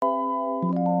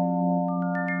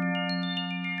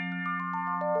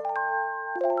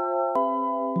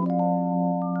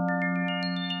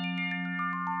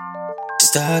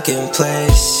Stuck in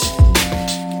place,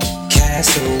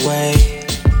 cast away,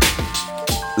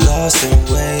 lost in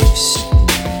waves,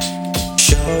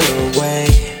 show the way,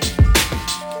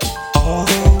 all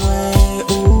the way,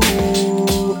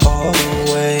 ooh, all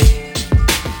the way.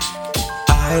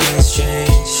 Islands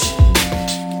change,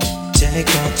 take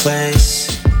my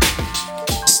place,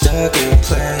 stuck in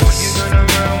place. When you gonna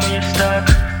run when you're stuck?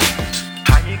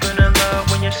 How you gonna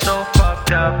love when you're so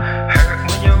fucked up?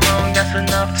 Hurt when you're wrong, that's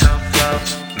enough tough love.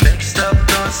 Mixed up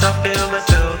thoughts, I feel it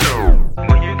build.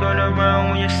 When you gonna run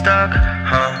when you're stuck?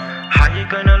 How you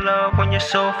gonna love when you're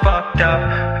so fucked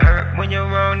up? Hurt when you're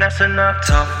wrong, that's enough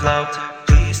tough love.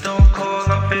 Please don't call,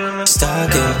 I'm feeling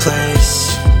stuck in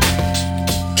place,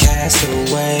 cast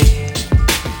away,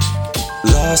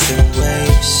 lost in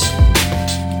waves,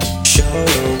 show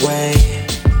the way,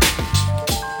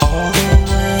 all the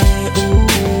way,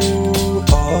 ooh,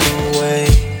 all the way.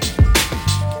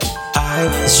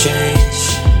 Islands change,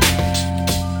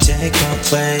 take my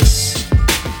place,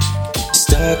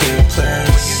 stuck in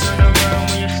place. When you gonna run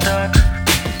when you're stuck?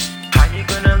 How you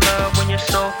gonna love when you're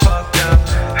so fucked up?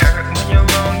 Hurt when you're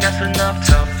wrong, that's enough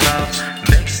tough love.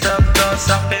 Mixed up thoughts,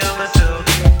 I feel it build.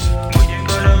 When you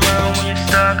gonna run when you're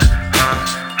stuck?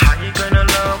 How you gonna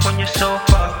love when you're so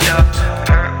fucked up?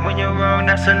 Hurt when you're wrong,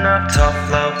 that's enough tough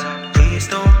love. Please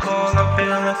don't call, I'm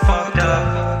feeling fucked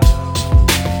up.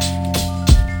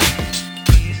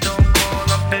 Please don't call,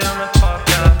 I'm feeling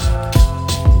fucked up.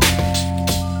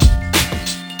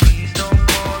 Please don't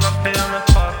call, I'm feeling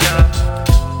fucked up.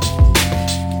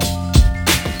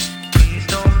 Please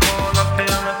don't call, I'm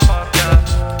feeling fucked up.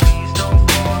 Please don't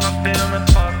call, I'm feeling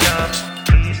fucked up.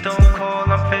 Please don't call,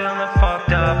 I'm feeling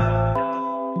fucked up.